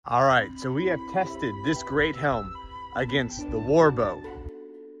All right, so we have tested this great helm against the warbow,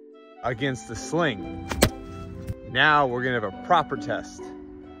 against the sling. Now we're gonna have a proper test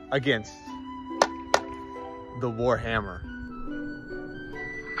against the Warhammer.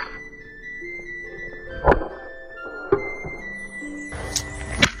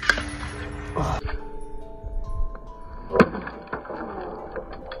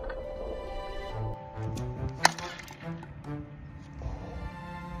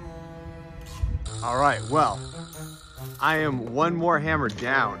 All right, well, I am one more hammer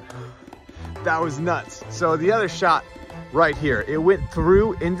down. That was nuts. So the other shot right here, it went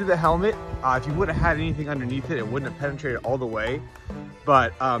through into the helmet. If you wouldn't have had anything underneath it, it wouldn't have penetrated all the way.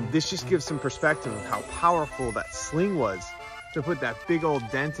 But this just gives some perspective of how powerful that sling was to put that big old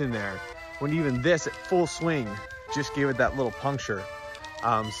dent in there, when even this at full swing just gave it that little puncture.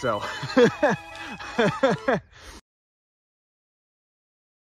 So